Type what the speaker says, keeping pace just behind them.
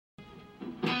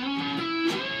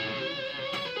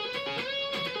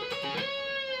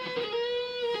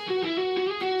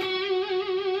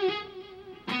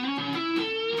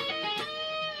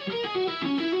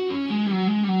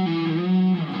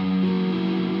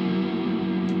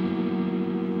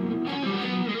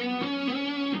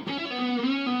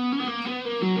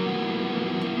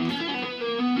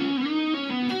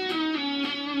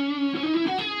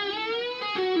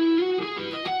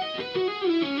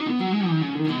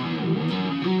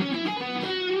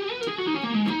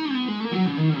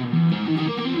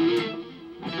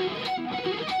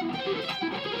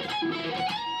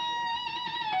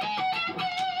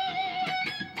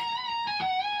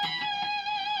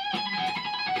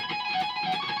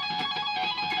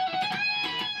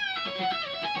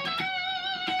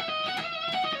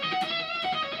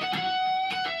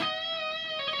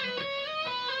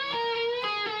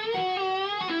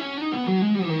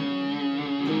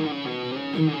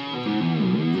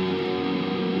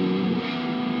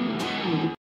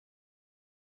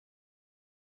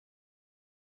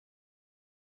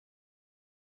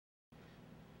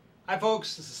Hi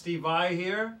folks, this is Steve Vai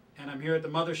here, and I'm here at the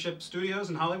Mothership Studios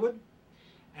in Hollywood.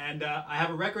 And I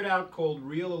have a record out called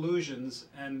Real Illusions,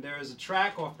 and there is a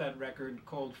track off that record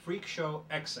called Freak Show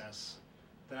Excess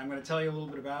that I'm going to tell you a little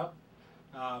bit about.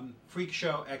 Freak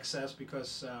Show Excess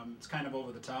because it's kind of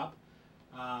over the top.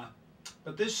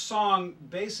 But this song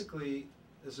basically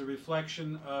is a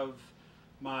reflection of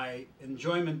my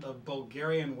enjoyment of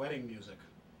Bulgarian wedding music.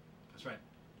 That's right.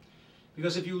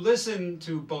 Because if you listen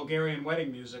to Bulgarian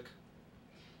wedding music,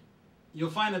 you'll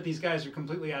find that these guys are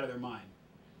completely out of their mind,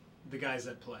 the guys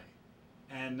that play.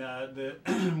 And the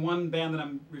one band that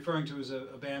I'm referring to is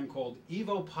a band called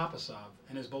Ivo Popasov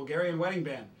and his Bulgarian wedding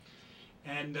band.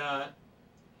 And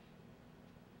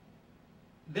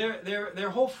their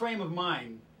whole frame of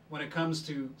mind when it comes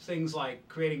to things like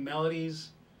creating melodies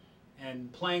and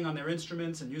playing on their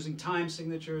instruments and using time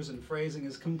signatures and phrasing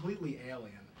is completely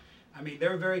alien. I mean,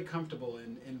 they're very comfortable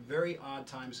in very odd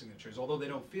time signatures, although they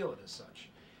don't feel it as such.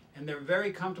 And they're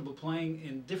very comfortable playing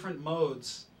in different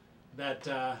modes that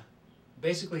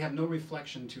basically have no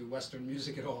reflection to Western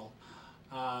music at all.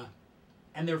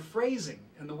 And their phrasing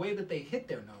and the way that they hit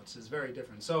their notes is very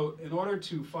different. So in order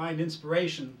to find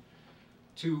inspiration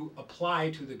to apply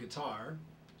to the guitar,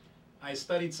 I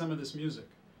studied some of this music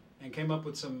and came up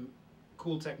with some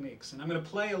cool techniques. And I'm going to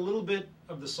play a little bit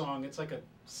of the song. It's like a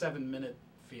 7-minute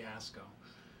fiasco.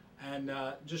 And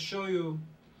just show you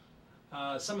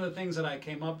some of the things that I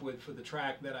came up with for the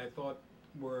track that I thought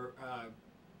were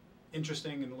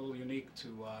interesting and a little unique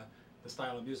to the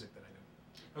style of music that I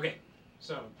do. Okay,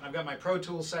 so I've got my Pro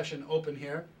Tools session open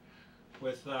here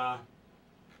with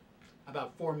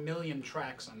about 4 million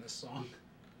tracks on this song.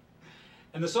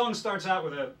 And the song starts out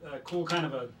with a cool kind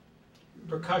of a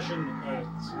percussion,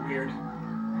 it's weird.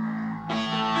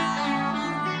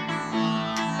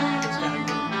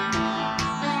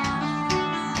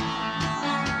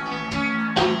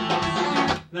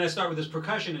 And then I start with this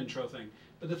percussion intro thing.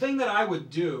 But the thing that I would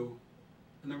do,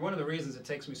 and one of the reasons it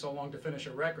takes me so long to finish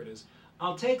a record is,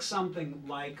 I'll take something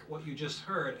like what you just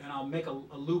heard and I'll make a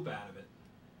loop out of it.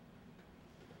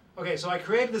 Okay, so I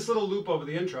created this little loop over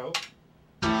the intro.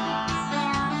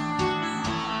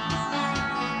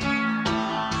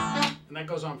 And that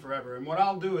goes on forever. And what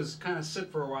I'll do is kind of sit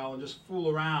for a while and just fool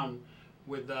around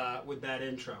with that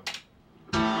intro.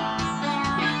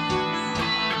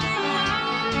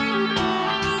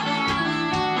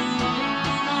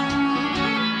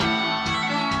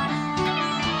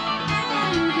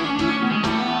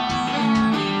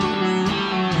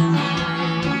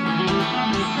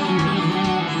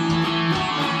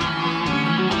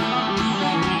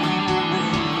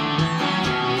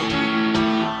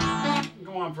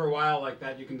 For a while like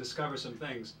that, you can discover some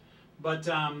things. But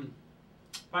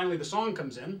finally the song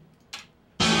comes in.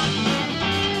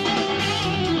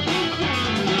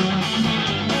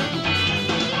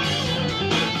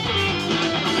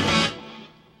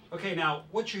 Okay, now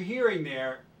what you're hearing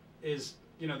there is,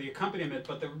 you know, the accompaniment,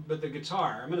 but the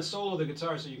guitar. I'm going to solo the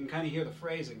guitar so you can kind of hear the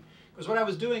phrasing. Because what I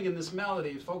was doing in this melody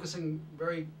is focusing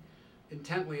very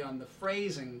intently on the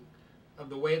phrasing of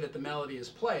the way that the melody is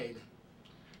played.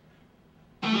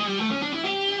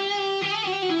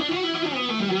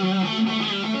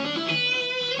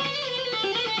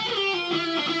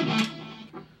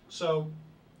 So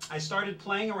I started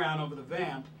playing around over the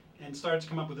vamp and started to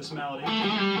come up with this melody.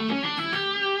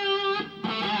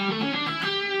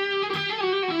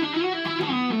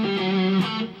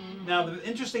 Now the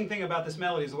interesting thing about this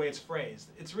melody is the way it's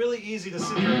phrased. It's really easy to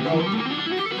sit here and go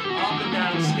up and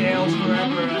down scales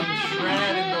forever and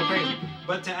shred and go crazy.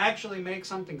 But to actually make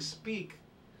something speak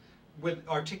with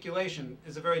articulation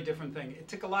is a very different thing. It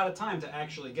took a lot of time to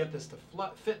actually get this to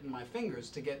fit in my fingers,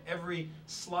 to get every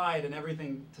slide and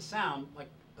everything to sound like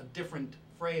a different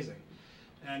phrasing.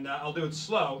 And I'll do it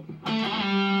slow.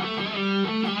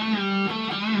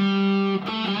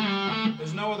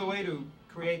 There's no other way to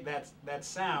create that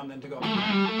sound than to go.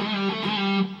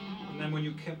 And then when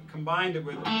you combined it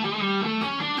with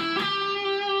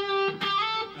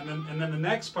and then the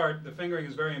next part, the fingering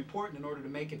is very important in order to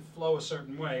make it flow a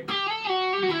certain way.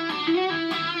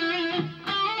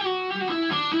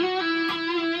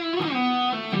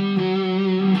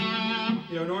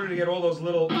 You know, in order to get all those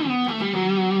little,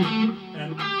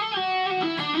 and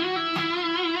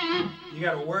you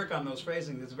got to work on those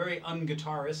phrasings. It's very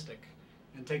un-guitaristic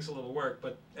and takes a little work,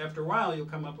 but after a while you'll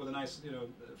come up with a nice, you know,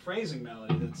 phrasing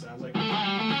melody that sounds like.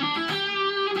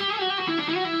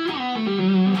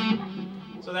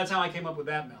 So that's how I came up with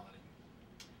that melody.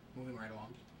 Moving right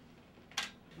along.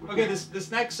 Okay,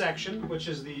 this next section, which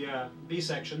is the B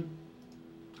section,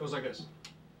 goes like this.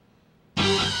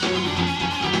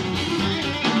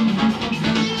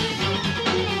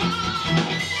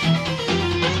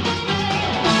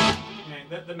 Okay,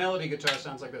 the melody guitar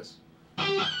sounds like this.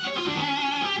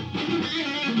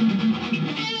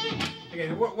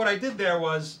 Okay, what I did there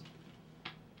was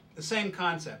the same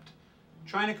concept,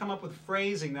 trying to come up with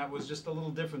phrasing that was just a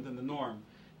little different than the norm.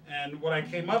 And what I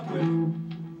came up with,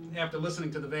 after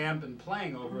listening to the vamp and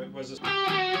playing over it, was this.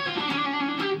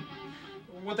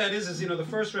 What that is, you know, the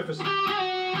first riff is,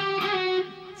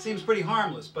 seems pretty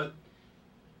harmless, but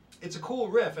it's a cool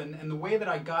riff, and the way that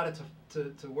I got it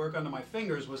to work under my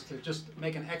fingers was to just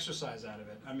make an exercise out of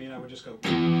it. I mean, I would just go. I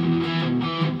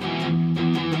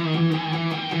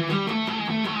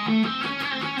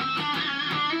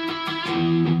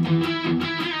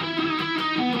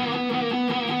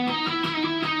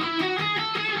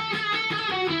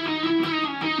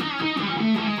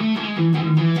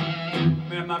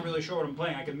mean, I'm not really sure what I'm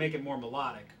playing. I could make it more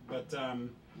melodic, but I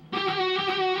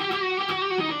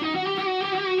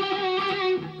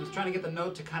was trying to get the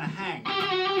note to kind of hang.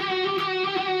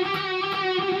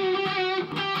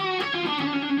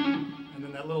 And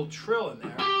then that little trill in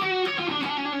there.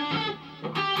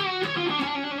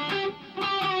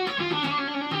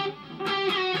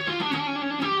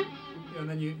 And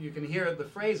then you can hear the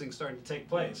phrasing starting to take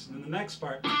place. And then the next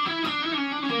part,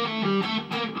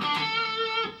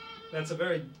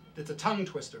 it's a tongue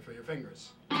twister for your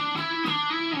fingers.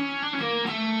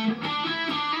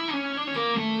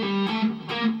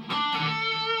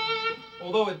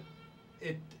 Although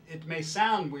it may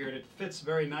sound weird, it fits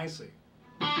very nicely.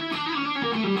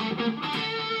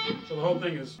 So the whole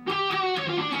thing is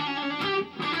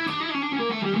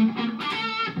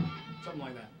something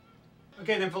like that.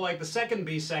 Okay, then for like the second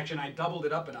B section, I doubled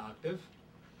it up an octave,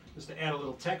 just to add a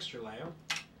little texture layer.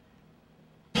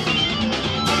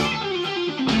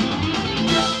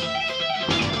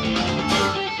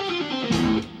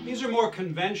 These are more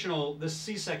conventional, this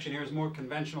C section here is more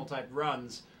conventional type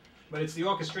runs, but it's the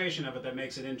orchestration of it that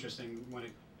makes it interesting when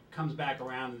it comes back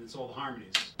around and it's all the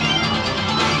harmonies.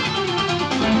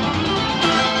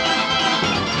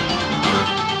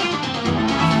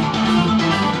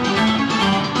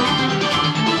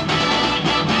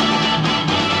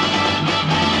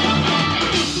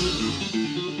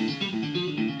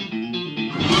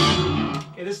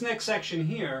 Okay, this next section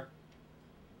here,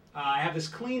 I have this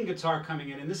clean guitar coming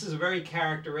in, and this is very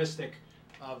characteristic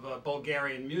of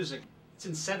Bulgarian music. It's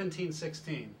in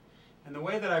 17/16. And the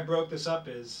way that I broke this up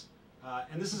is,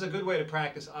 and this is a good way to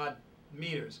practice odd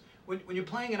meters. When you're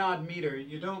playing an odd meter,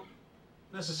 you don't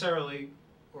necessarily,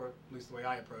 or at least the way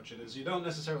I approach it is, you don't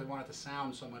necessarily want it to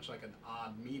sound so much like an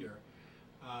odd meter.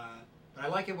 But I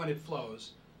like it when it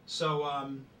flows. So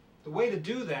the way to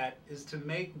do that is to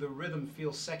make the rhythm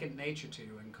feel second nature to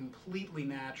you and completely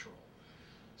natural.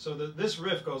 So this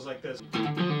riff goes like this.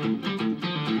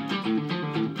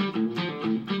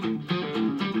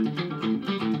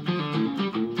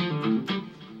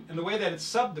 And the way that it's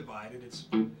subdivided, it's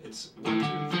 1,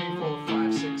 2, 3, 4,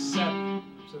 5, 6, 7.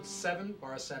 So it's 7,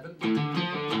 bar 7. 1,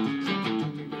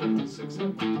 2, 3, 4, 5, 6,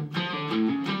 7.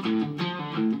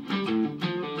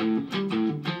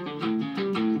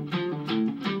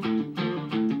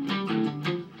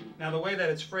 Now the way that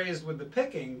it's phrased with the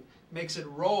picking makes it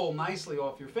roll nicely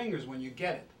off your fingers when you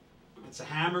get it. It's a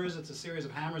series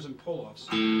of hammers and pull-offs.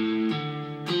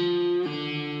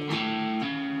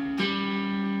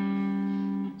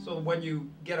 So when you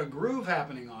get a groove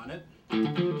happening on it,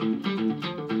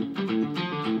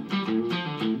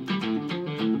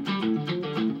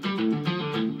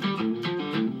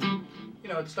 you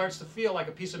know, it starts to feel like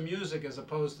a piece of music as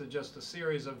opposed to just a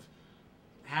series of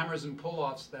hammers and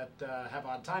pull-offs that have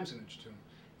odd time signature to them.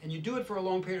 And you do it for a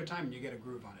long period of time and you get a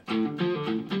groove on it.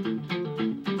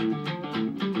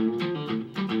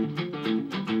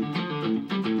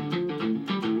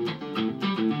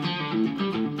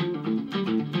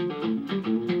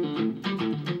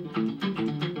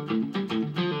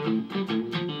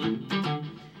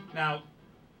 Now,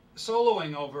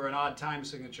 soloing over an odd time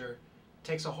signature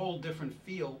takes a whole different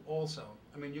feel also.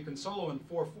 I mean, you can solo in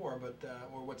 4/4, but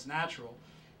or what's natural.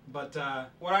 But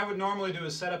what I would normally do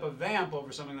is set up a vamp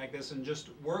over something like this and just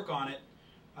work on it,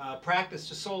 practice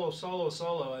just solo,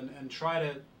 and try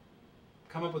to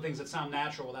come up with things that sound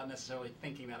natural without necessarily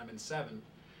thinking that I'm in 7.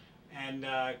 And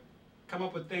come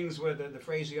up with things where the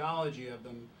phraseology of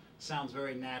them sounds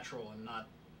very natural and not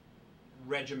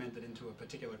regimented into a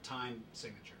particular time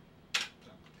signature.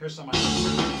 So here's some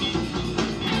ideas.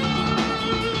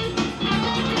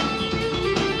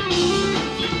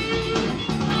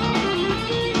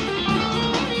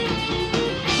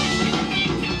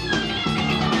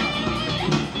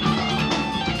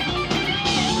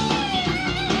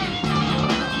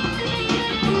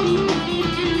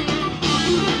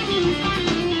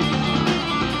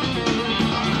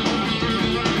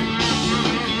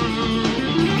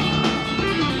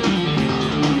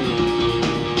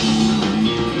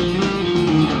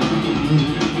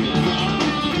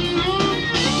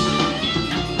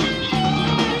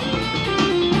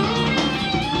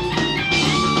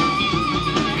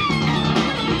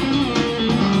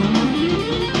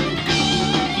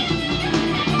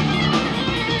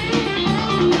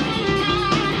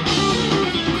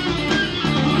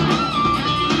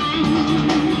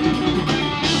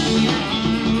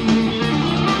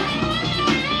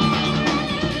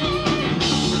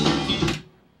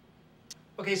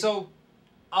 so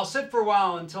I'll sit for a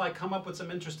while until I come up with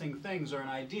some interesting things or an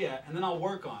idea, and then I'll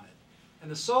work on it. And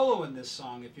the solo in this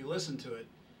song, if you listen to it,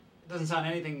 it doesn't sound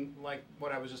anything like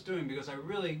what I was just doing, because I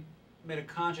really made a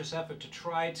conscious effort to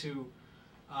try to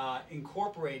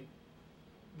incorporate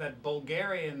that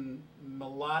Bulgarian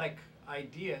melodic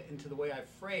idea into the way I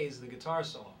phrase the guitar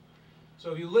solo.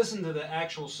 So if you listen to the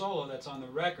actual solo that's on the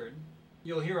record,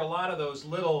 you'll hear a lot of those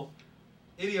little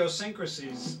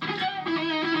idiosyncrasies,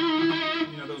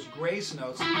 you know, those grace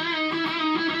notes,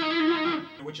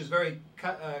 which is very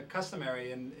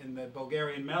customary in the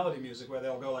Bulgarian melody music, where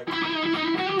they'll go like,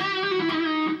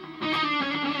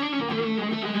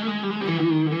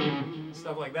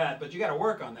 stuff like that. But you got to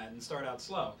work on that and start out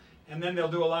slow. And then they'll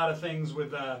do a lot of things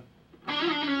with, you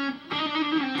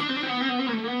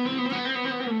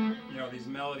know, these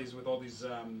melodies with all these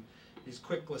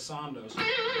quick glissandos.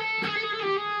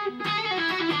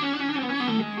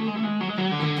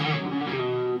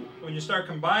 When you start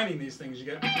combining these things, you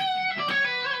get, you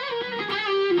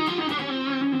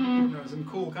know, some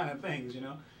cool kind of things, you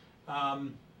know.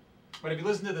 But if you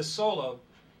listen to this solo,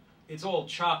 it's all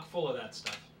chock full of that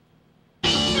stuff.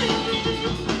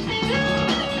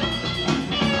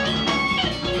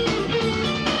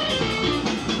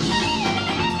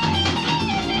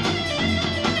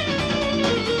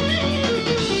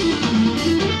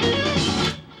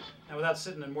 Without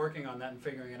sitting and working on that and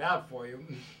figuring it out for you,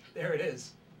 there it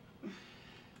is.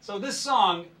 So this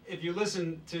song, if you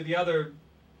listen to the other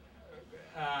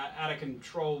out of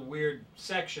control weird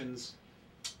sections,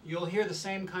 you'll hear the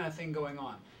same kind of thing going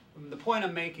on. The point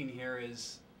I'm making here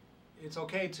is it's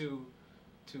okay to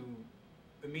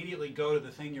immediately go to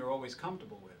the thing you're always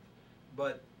comfortable with,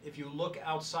 but if you look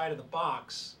outside of the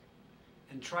box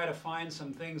and try to find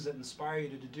some things that inspire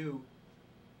you to do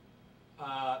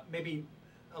maybe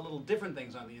a little different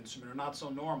things on the instrument, or not so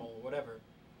normal, or whatever,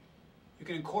 you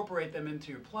can incorporate them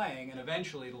into your playing, and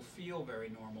eventually it'll feel very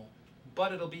normal,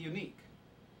 but it'll be unique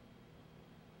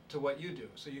to what you do.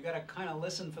 So you got to kind of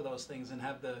listen for those things and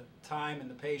have the time and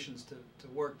the patience to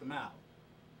work them out.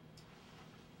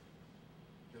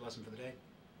 Your lesson for the day.